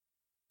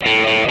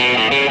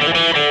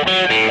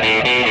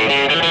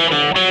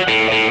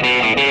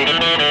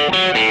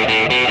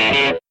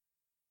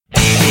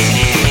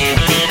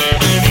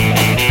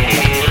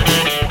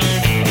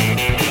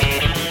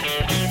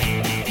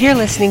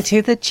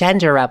listening to The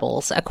Gender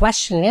Rebels, a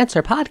question and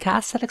answer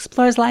podcast that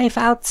explores life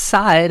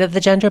outside of the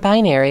gender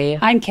binary.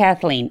 I'm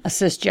Kathleen, a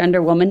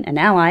cisgender woman and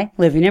ally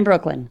living in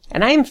Brooklyn.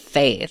 And I'm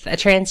Faith, a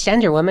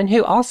transgender woman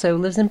who also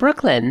lives in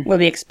Brooklyn. We'll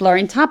be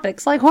exploring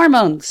topics like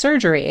hormones,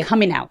 surgery,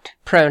 coming out,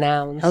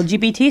 pronouns,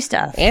 LGBT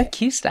stuff, and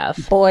Q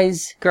stuff,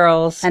 boys,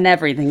 girls, and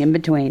everything in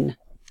between.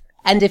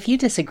 And if you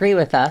disagree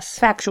with us,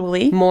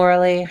 factually,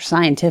 morally, or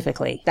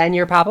scientifically, then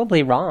you're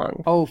probably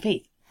wrong. Oh,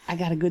 Faith, I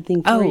got a good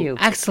thing for you. Oh,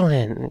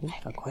 excellent. I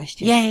have a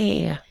question.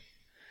 Yay.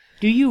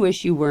 Do you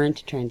wish you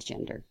weren't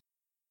transgender?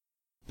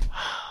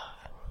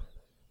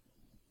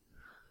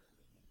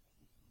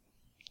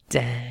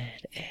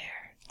 Dead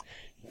air.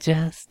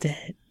 Just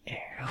dead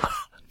air.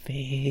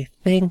 Faith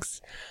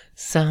thinks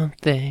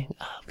something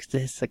up, 'cause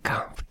it's a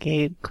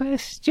complicated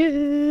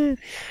question.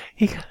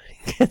 He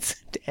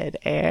gets dead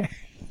air.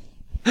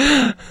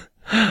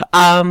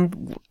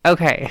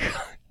 Okay.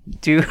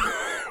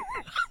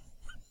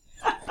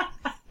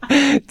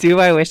 Do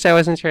I wish I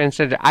wasn't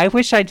transgender? I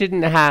wish I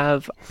didn't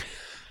have...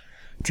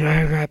 Do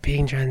I regret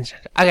being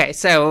transgender? Okay,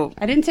 so...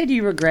 I didn't say do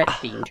you regret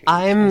being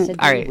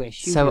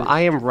transgender.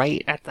 I am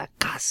right at the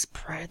cusp,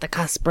 right at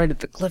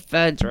the cliff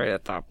edge, right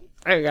at the...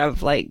 I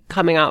have, like,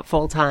 coming out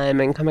full-time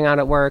and coming out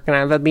at work, and I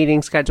have a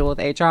meeting scheduled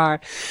with HR,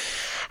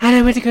 and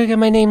I went to go get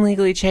my name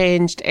legally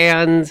changed,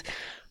 and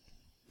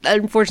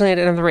unfortunately I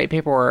didn't have the right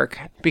paperwork,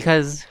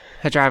 because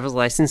a driver's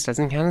license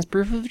doesn't count as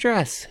proof of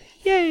address.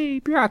 Yay,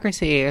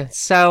 bureaucracy.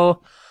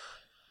 So...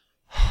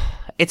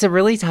 it's a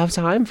really tough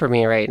time for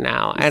me right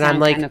now. And I'm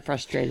like kind of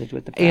frustrated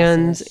with the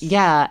process. And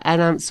yeah, and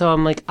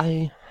I'm like,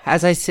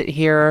 as I sit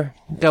here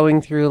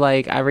going through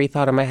like every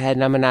thought in my head,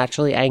 and I'm a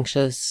naturally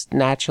anxious,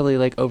 naturally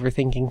like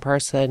overthinking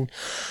person.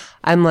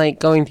 I'm like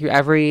going through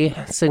every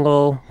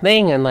single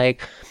thing, and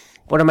like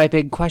one of my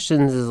big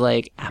questions is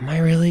like, am I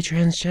really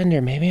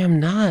transgender? Maybe I'm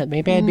not.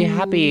 Maybe I'd be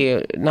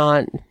happy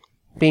not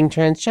being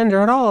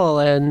transgender at all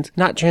and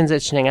not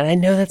transitioning. And I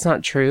know that's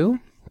not true.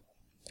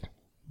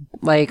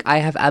 Like, I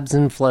have ebbs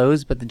and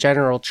flows, but the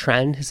general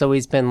trend has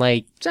always been,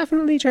 like,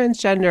 definitely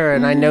transgender.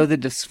 And I know the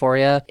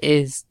dysphoria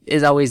is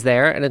always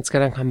there, and it's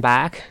going to come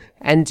back.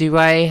 And do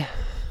I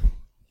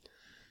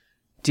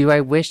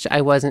wish I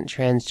wasn't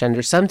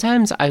transgender?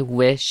 Sometimes I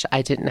wish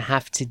I didn't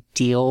have to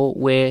deal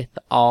with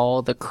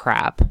all the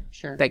crap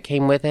that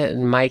came with it.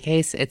 In my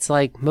case, it's,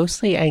 like,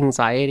 mostly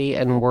anxiety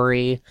and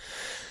worry.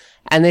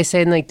 And they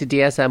say in, like, the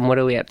DSM, what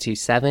are we up to?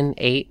 7,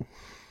 8?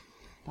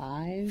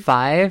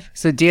 5.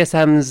 So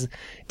DSMs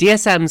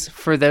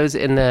for those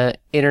in the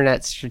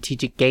internet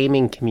strategic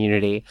gaming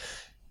community,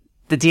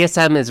 the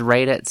DSM is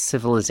right at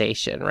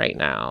civilization right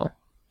now.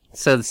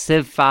 So the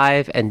Civ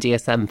 5 and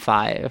DSM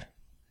 5.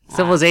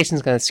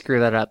 Civilization's going to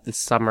screw that up this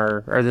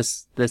summer or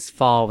this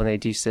fall when they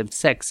do Civ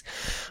 6.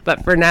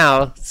 But for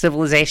now,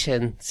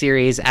 Civilization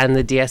series and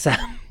the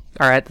DSM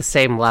are at the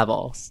same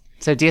levels.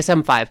 So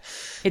DSM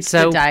 5. It's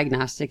the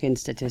Diagnostic and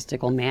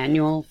Statistical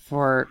Manual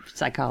for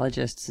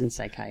psychologists and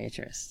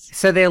psychiatrists.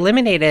 So they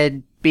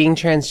eliminated being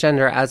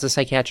transgender as a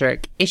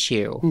psychiatric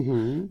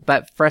issue,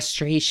 but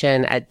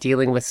frustration at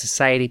dealing with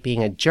society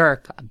being a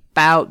jerk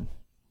about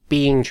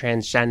being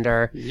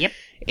transgender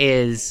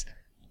is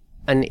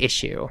an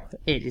issue.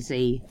 It is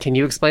Can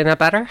you explain that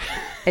better?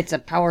 It's a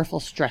powerful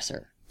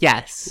stressor.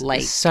 Yes.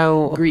 Like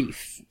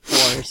grief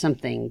or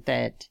something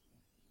that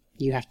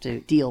you have to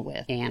deal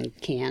with and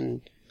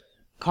can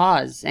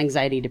cause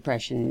anxiety,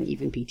 depression,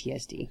 even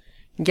PTSD.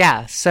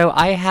 Yeah, so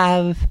I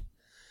have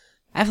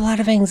a lot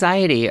of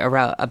anxiety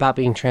about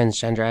being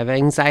transgender. I have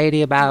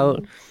anxiety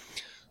about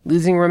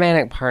losing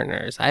romantic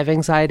partners. I have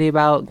anxiety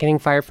about getting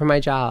fired from my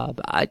job.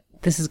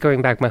 This is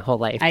going back my whole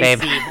life,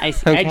 babe. I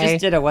see. Okay? I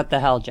just did a what the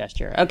hell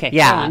gesture. Okay,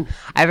 yeah.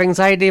 I have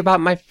anxiety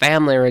about my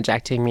family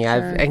rejecting me. I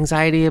have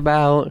anxiety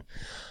about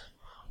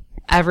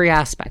every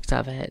aspect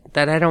of it.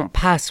 That I don't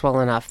pass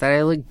well enough. That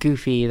I look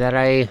goofy. That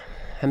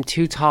I'm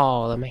too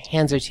tall, that my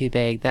hands are too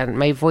big, that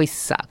my voice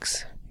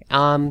sucks.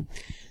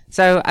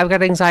 So I've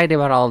got anxiety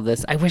about all of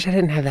this. I wish I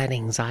didn't have that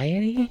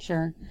anxiety.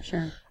 Sure.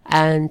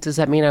 And does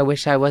that mean I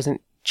wish I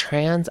wasn't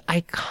trans?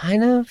 I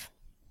kind of...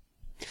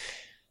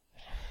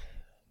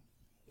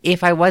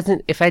 If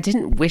I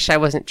didn't wish I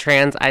wasn't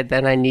trans,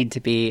 then I need to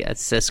be a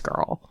cis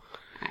girl.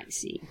 I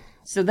see.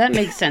 So that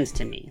makes sense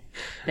to me.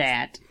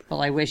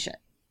 I wish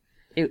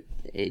it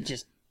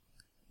just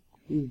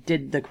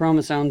did the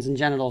chromosomes and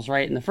genitals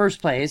right in the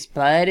first place,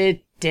 but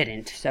it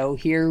didn't. So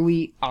here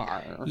we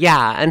are.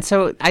 Yeah, and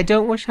so I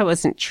don't wish I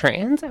wasn't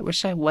trans. I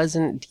wish I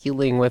wasn't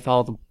dealing with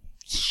all the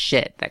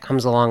shit that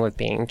comes along with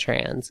being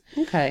trans.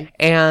 Okay.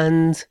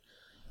 And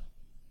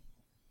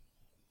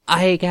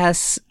I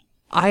guess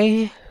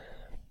a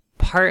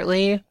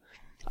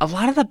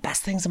lot of the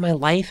best things in my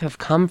life have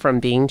come from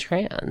being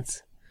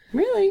trans.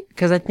 Really?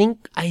 Because I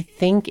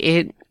think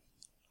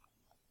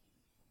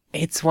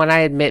it's when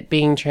I admit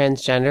being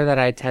transgender that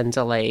I tend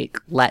to like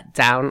let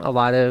down a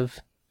lot of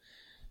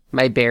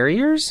my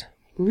barriers.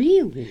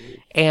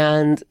 Really?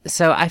 And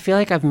so I feel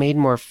like I've made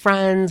more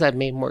friends, I've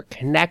made more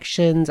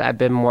connections, I've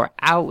been more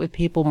out with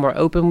people, more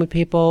open with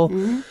people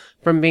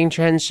from being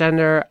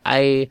transgender.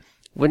 I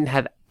wouldn't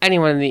have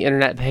anyone on the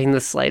internet paying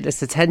the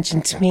slightest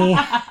attention to me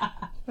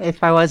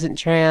if I wasn't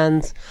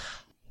trans.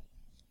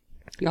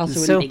 You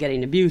also wouldn't be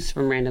getting abuse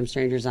from random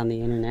strangers on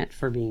the internet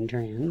for being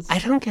trans. I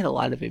don't get a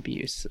lot of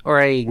abuse, or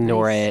I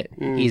ignore it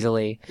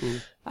easily.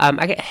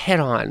 I get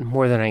hit on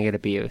more than I get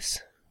abuse.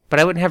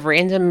 But I wouldn't have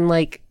random,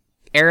 like,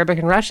 Arabic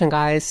and Russian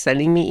guys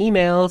sending me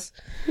emails.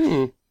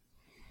 You're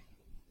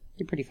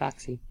pretty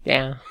foxy.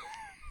 Yeah.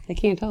 They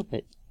can't help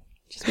it.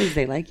 Just means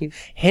they like you.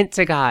 Hint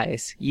to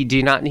guys, you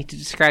do not need to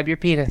describe your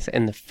penis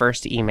in the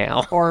first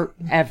email. Or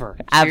ever.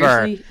 Ever.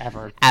 Seriously?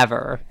 Ever.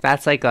 Ever.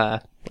 That's like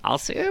a, I'll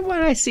see it when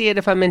I see it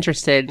if I'm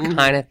interested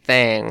kind of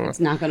thing.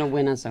 It's not going to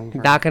win us over.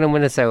 Not going to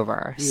win us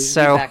over.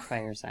 So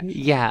backfires, actually.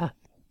 Yeah.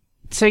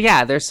 So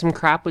yeah, there's some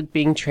crap with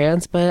being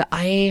trans, but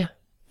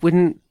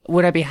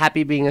would I be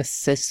happy being a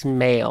cis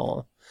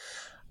male?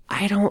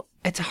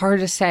 It's hard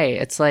to say.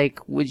 It's like,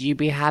 would you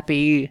be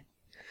happy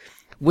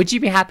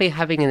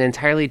having an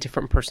entirely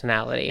different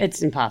personality?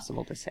 It's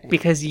impossible to say.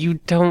 Because you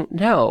don't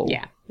know.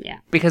 Yeah.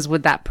 Because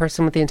would that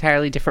person with the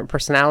entirely different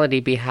personality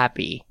be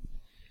happy?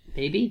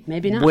 Maybe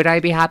not. Would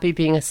I be happy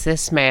being a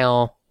cis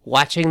male,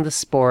 watching the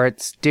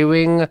sports,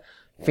 doing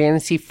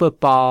fantasy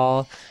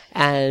football,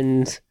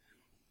 and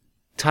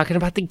talking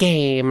about the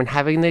game, and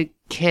having the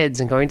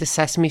kids, and going to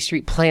Sesame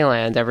Street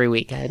Playland every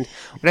weekend?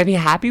 Would I be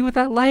happy with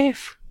that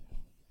life?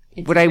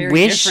 Would I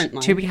wish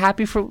to be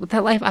happy with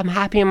that life? I'm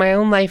happy in my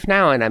own life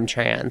now, and I'm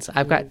trans.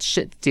 I've got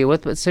shit to deal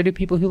with, but so do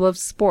people who love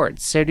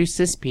sports. So do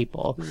cis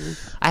people.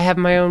 I have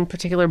my own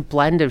particular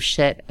blend of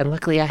shit, and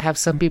luckily I have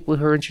some people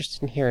who are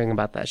interested in hearing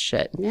about that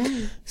shit.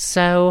 Yeah.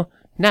 So,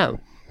 no.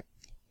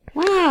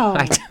 Wow.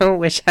 I don't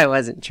wish I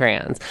wasn't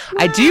trans. Wow.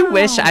 I do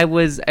wish I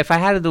was, if I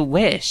had the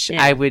wish,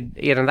 I would,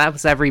 that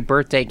was every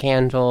birthday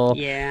candle.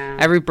 Yeah.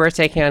 Every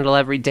birthday candle,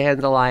 every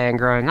dandelion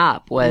growing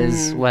up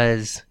was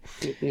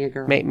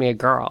Make me a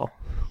girl.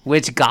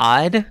 Which,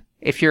 God,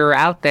 if you're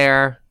out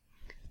there,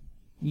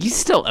 you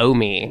still owe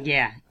me.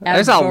 Yeah.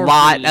 There's a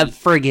lot of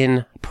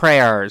friggin'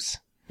 prayers.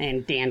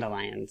 And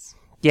dandelions.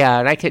 Yeah,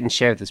 and I couldn't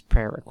share those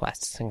prayer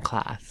requests in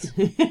class.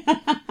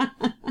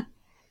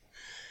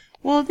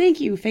 Well, thank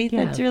you, Faith.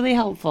 Yeah. That's really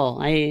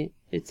helpful.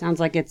 It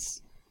sounds like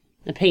it's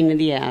a pain in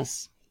the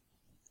ass.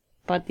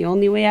 But the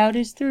only way out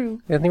is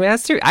through. The only way out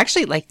is through. I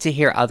actually like to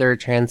hear other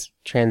trans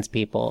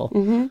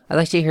people. I'd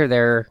like to hear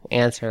their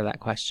answer to that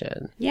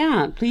question.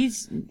 Yeah,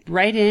 please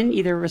write in.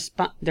 Either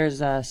there's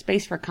a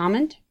space for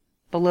comment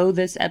below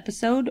this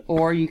episode,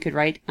 or you could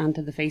write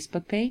onto the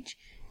Facebook page.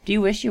 Do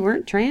you wish you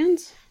weren't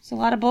trans? There's a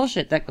lot of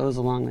bullshit that goes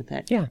along with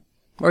it. Yeah.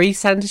 Or you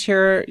send us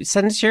your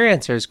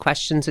answers,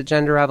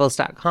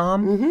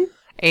 questions@genderrebels.com,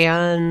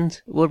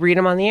 and we'll read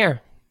them on the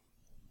air.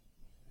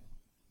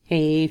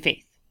 Hey,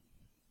 Faith.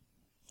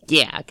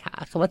 Yeah,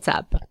 Kath, what's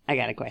up? I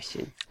got a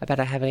question. I bet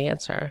I have an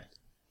answer.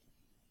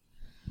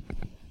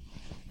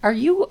 Are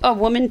you a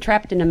woman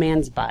trapped in a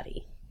man's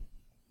body?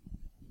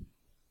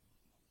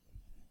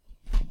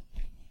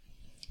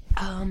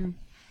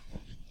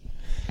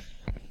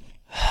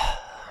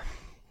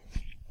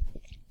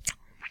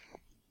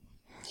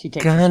 She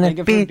takes a swig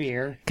of her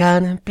beer.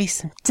 Gonna be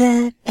some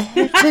dead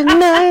air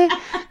tonight.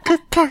 Cause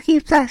Kath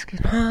keeps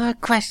asking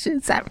hard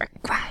questions that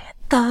require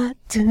thought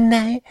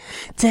tonight.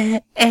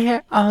 Dead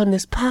air on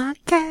this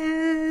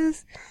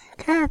podcast.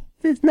 Kath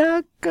is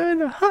not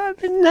gonna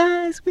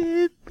harmonize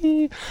with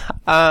me.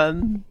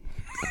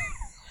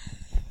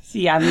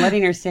 See, I'm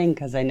letting her sing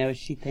because I know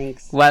she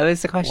thinks. What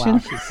was the question? Wow,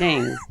 she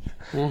sings.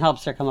 And it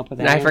helps her come up with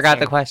an answer. I forgot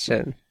the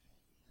question.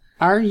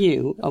 Are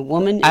you a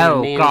woman in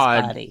a man's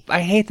body?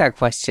 I hate that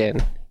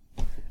question.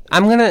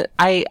 I'm gonna,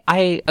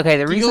 okay,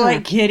 the reason. Do you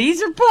like kitties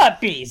or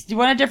puppies? Do you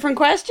want a different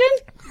question?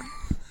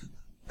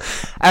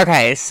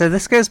 Okay, so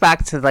this goes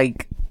back to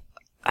like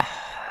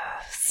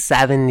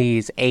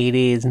 70s,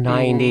 80s,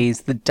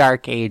 90s, the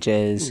dark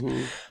ages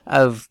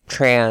of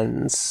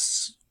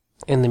trans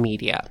in the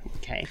media.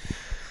 Okay.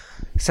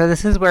 So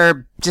this is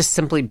where just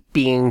simply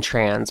being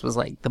trans was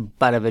like the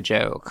butt of a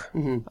joke.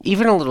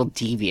 Even a little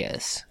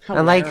devious.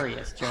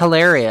 Hilarious. And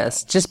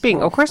hilarious. Just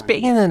being, of course,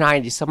 being in the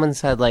 90s, someone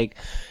said like,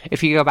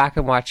 if you go back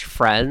and watch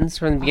Friends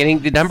from the beginning,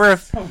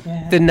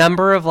 the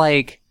number of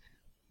like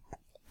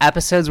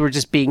episodes where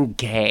just being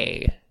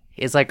gay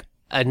is like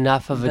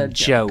enough of a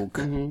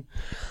joke.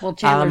 Well,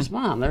 Chandler's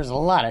mom, there's a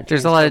lot of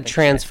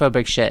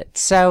transphobic shit.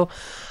 So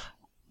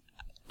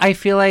I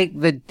feel like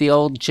the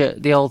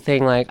old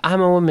thing, like,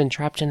 I'm a woman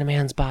trapped in a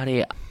man's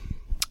body.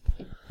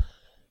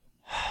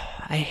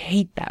 I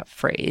hate that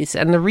phrase.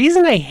 And the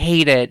reason I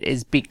hate it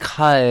is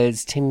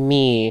because, to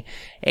me,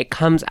 it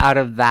comes out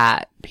of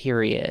that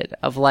period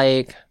of,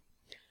 like,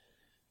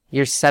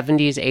 your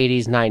 70s,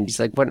 80s, 90s,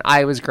 like, when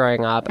I was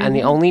growing up, and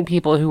the only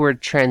people who were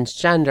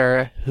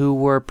transgender who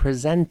were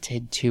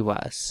presented to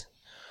us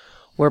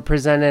were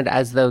presented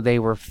as though they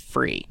were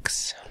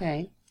freaks.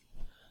 Okay.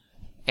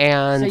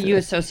 And so you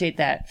associate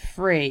that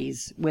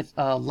phrase with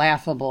a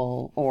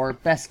laughable or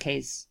best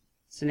case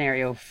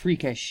scenario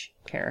freakish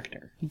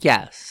character.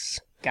 Yes.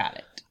 Got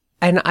it.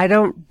 And I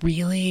don't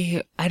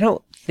know. I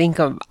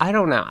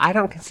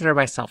don't consider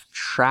myself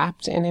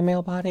trapped in a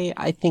male body.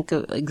 I think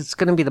it's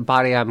going to be the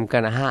body I'm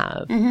going to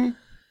have. Mm-hmm.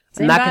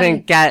 I'm not going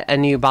to get a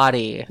new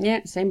body.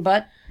 Yeah, same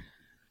butt.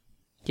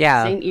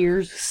 Yeah. Same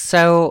ears.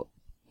 So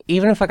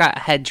even if I got a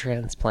head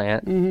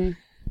transplant. Mm-hmm.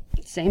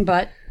 Same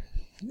butt,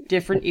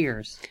 different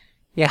ears.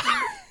 Yeah.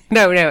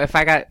 No. If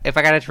I got a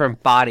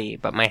different body,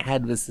 but my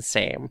head was the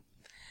same.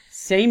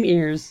 Same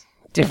ears,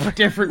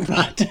 different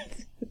butt.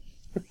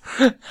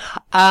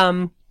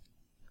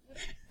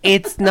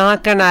 It's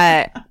not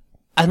gonna,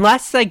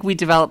 unless like we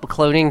develop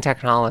cloning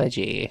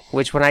technology,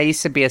 which when I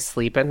used to be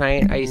asleep at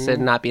night, I used to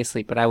not be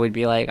asleep, but I would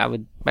be like,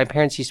 my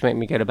parents used to make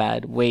me go to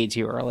bed way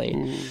too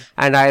early.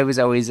 And I was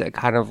always a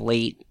kind of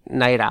late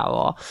night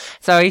owl.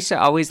 So I used to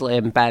always lay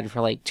in bed for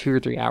like 2 or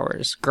 3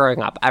 hours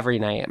growing up every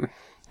night.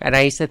 And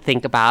I used to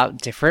think about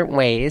different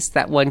ways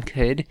that one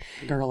could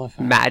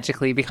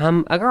magically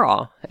become a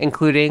girl,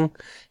 including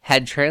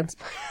head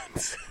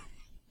transplants.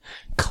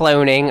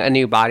 Cloning a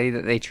new body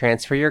that they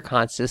transfer your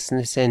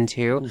consciousness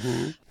into,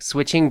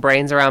 switching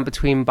brains around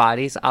between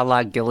bodies a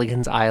la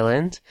Gilligan's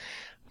Island.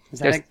 Is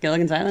that at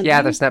Gilligan's Island?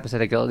 Yeah, there's an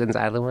episode of Gilligan's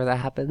Island where that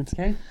happens.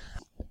 Okay.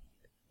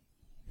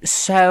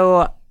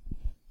 So,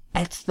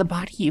 it's the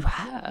body you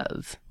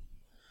have.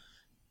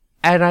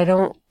 And I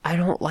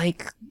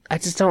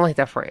just don't like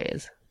that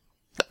phrase.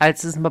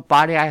 It's just the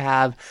body I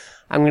have.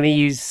 I'm going to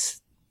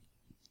use,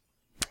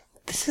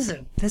 this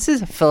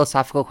is a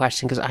philosophical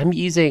question because I'm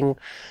using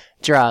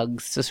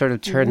drugs to sort of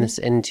turn this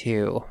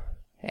into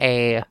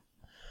a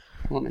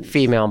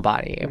female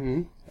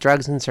body.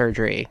 Drugs and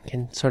surgery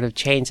can sort of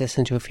change this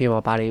into a female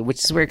body,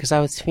 which is weird because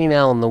I was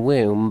female in the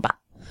womb.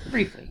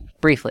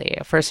 Briefly,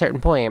 for a certain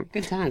point.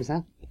 Good times,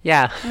 huh?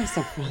 Yeah. That's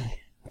so funny.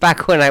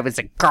 Back when I was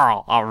a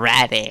girl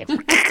already.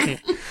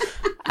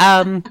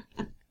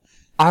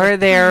 Are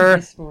there...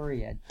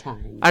 Dysphoria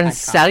time. On a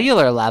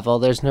cellular level,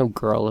 there's no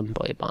girl and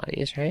boy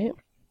bodies, right?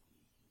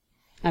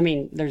 I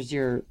mean, there's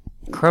your...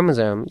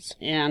 chromosomes.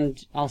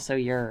 And also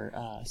your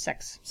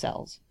sex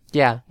cells.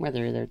 Yeah.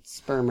 Whether they're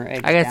sperm or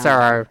eggs. I guess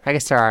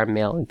there are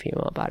male and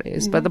female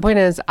bodies. But the point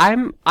is,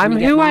 I'm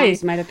who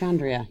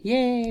mitochondria.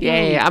 Yay.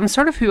 Yay. I'm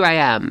sort of who I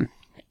am.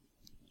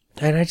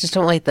 And I just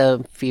don't like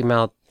the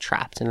female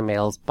trapped in a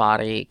male's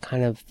body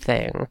kind of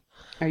thing.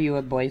 Are you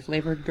a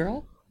boy-flavored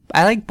girl?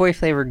 I like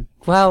boy-flavored,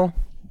 well...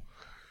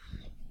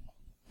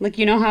 Like,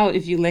 you know how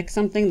if you lick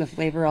something, the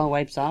flavor all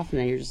wipes off and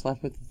then you're just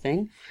left with the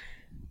thing?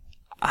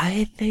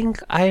 I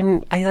think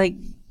I'm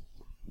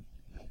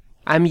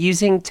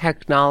using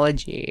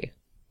technology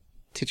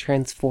to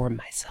transform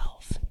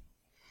myself.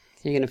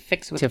 So you're gonna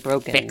fix what's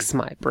broken. Fix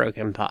my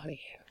broken body.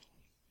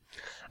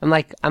 I'm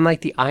like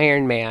the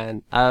Iron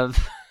Man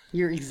of...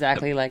 You're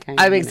exactly like Iron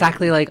Man. I'm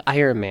exactly like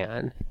Iron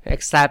Man,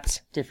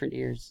 except... Different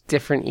ears.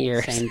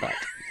 Same butt.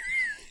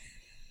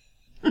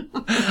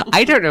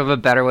 I don't know of a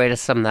better way to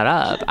sum that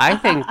up. I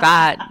think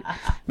that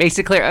makes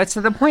it clear.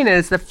 So the point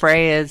is, the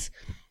phrase...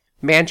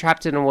 man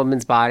trapped in a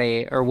woman's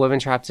body or woman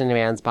trapped in a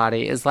man's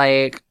body is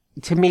like,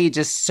 to me,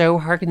 just so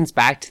harkens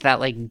back to that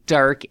like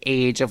dark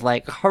age of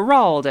like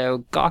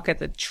Geraldo, gawk at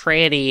the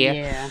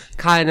tranny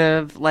kind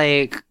of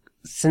like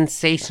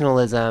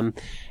sensationalism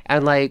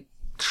and like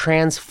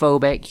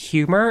transphobic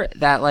humor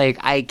that like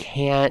I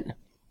can't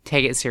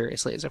take it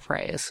seriously as a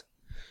phrase.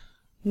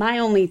 My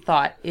only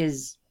thought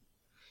is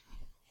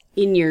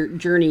in your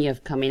journey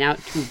of coming out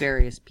to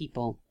various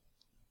people,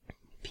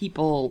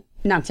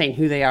 not saying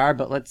who they are,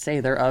 but let's say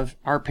they're of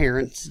our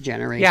parents'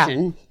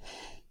 generation,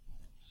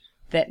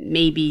 that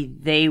maybe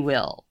they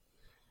will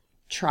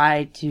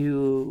try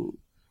to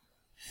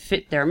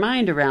fit their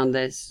mind around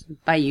this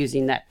by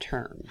using that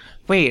term.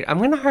 Wait, I'm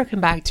going to harken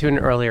back to an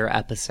earlier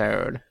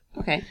episode.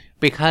 Okay.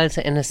 Because,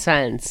 in a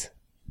sense,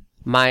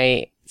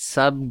 my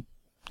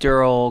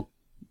subdural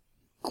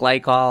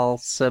glycol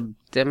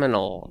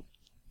subdimensional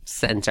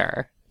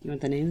center. You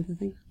want the name of the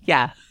thing?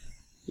 Yeah.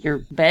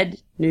 Your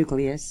bed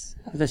nucleus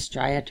of the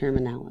stria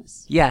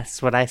terminalis.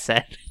 Yes, what I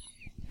said.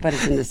 But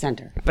it's in the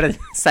center.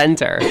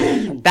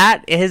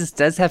 That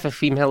does have a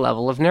female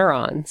level of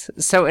neurons.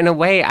 So in a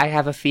way, I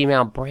have a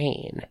female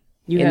brain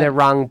the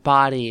wrong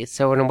body.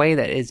 So in a way,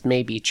 that is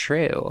maybe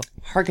true.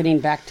 Harkening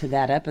back to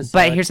that episode.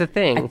 But here's the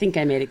thing. I think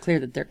I made it clear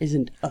that there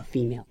isn't a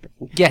female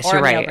brain. Yes,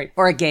 you're right.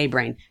 Or a gay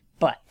brain.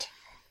 But...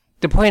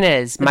 the point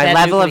is, my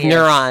level of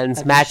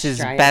neurons matches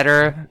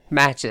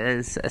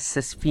a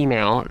cis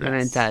female than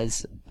it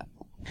does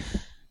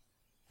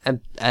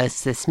a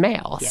cis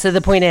male. Yes. So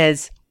the point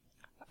is,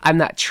 I'm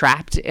not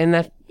trapped in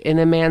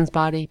a man's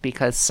body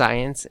because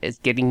science is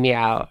getting me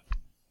out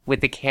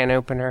with a can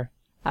opener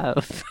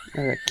of...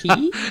 Or a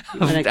key?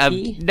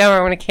 No, I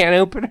want a can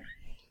opener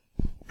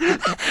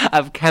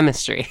of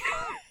chemistry.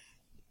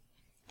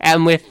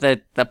 And with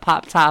the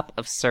pop top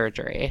of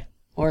surgery.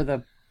 Or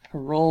the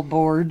parole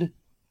board...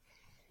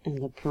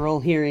 and the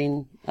parole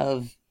hearing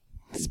of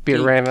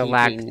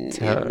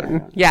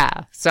spironolactone. Yeah.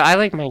 So I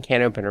like my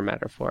can opener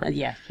metaphor.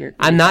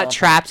 I'm not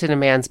trapped in a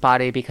man's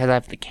body because I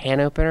have the can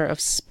opener of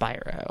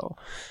Spyro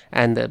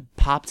and the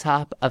pop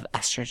top of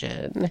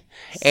estrogen.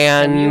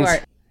 And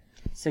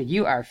So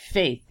you are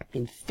Faith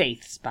in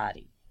Faith's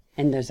body.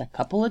 And there's a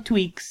couple of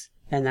tweaks,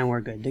 and then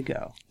we're good to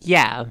go.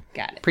 Yeah.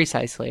 Got it.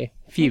 Precisely.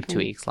 Few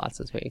tweaks,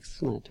 lots of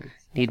tweaks. A lot of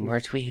tweaks. Need more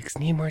tweaks,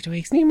 need more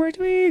tweaks, need more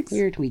tweaks.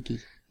 You're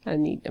tweaky.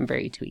 I'm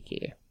very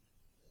tweaky.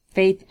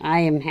 Faith, I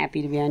am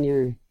happy to be on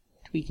your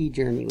tweaky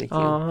journey with you.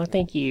 Aw,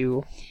 thank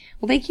you.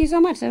 Well, thank you so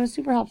much. That was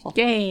super helpful.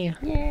 Yay.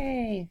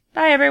 Yay.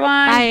 Bye,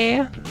 everyone.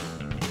 Bye.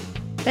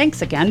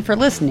 Thanks again for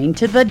listening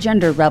to The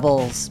Gender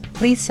Rebels.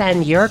 Please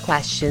send your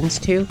questions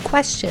to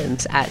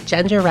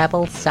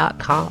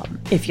questions@genderrebels.com.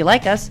 If you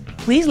like us,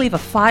 please leave a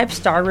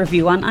 5-star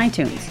review on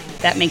iTunes.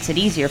 That makes it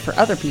easier for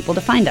other people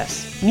to find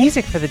us.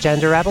 Music for The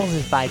Gender Rebels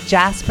is by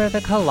Jasper the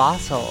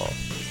Colossal.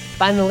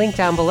 Find the link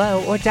down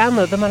below or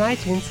download them on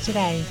iTunes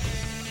today.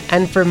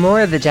 And for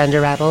more of The Gender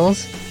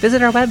Rebels,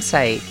 visit our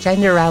website,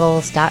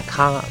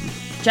 genderrebels.com.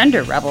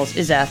 Gender Rebels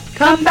is a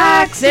Come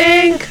Back,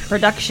 Zinc!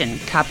 production,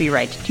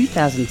 copyright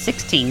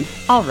 2016,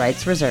 all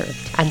rights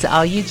reserved. And to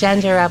all you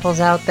gender rebels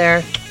out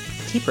there,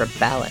 keep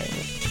rebelling.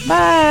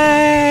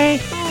 Bye!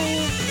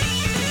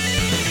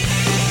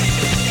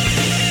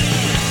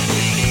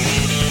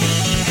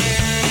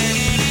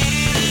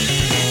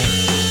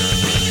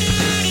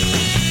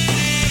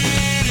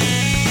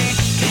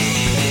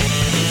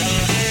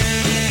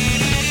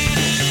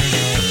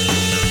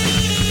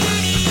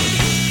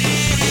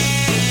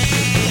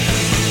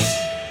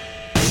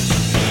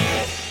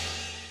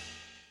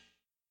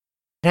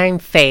 I'm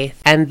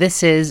Faith, and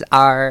this is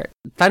our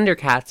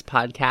Thundercats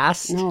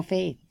podcast. No,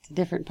 Faith. It's a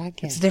different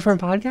podcast. It's a different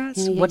podcast?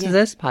 Yeah, What is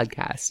this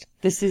podcast?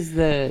 This is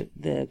the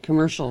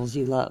commercials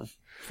you love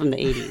from the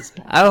 80s.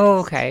 Podcast. Oh,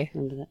 okay.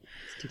 Remember that?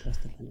 It's too close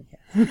to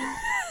Thundercats.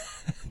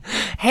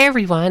 Hey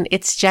everyone,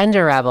 it's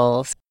Gender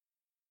Rebels.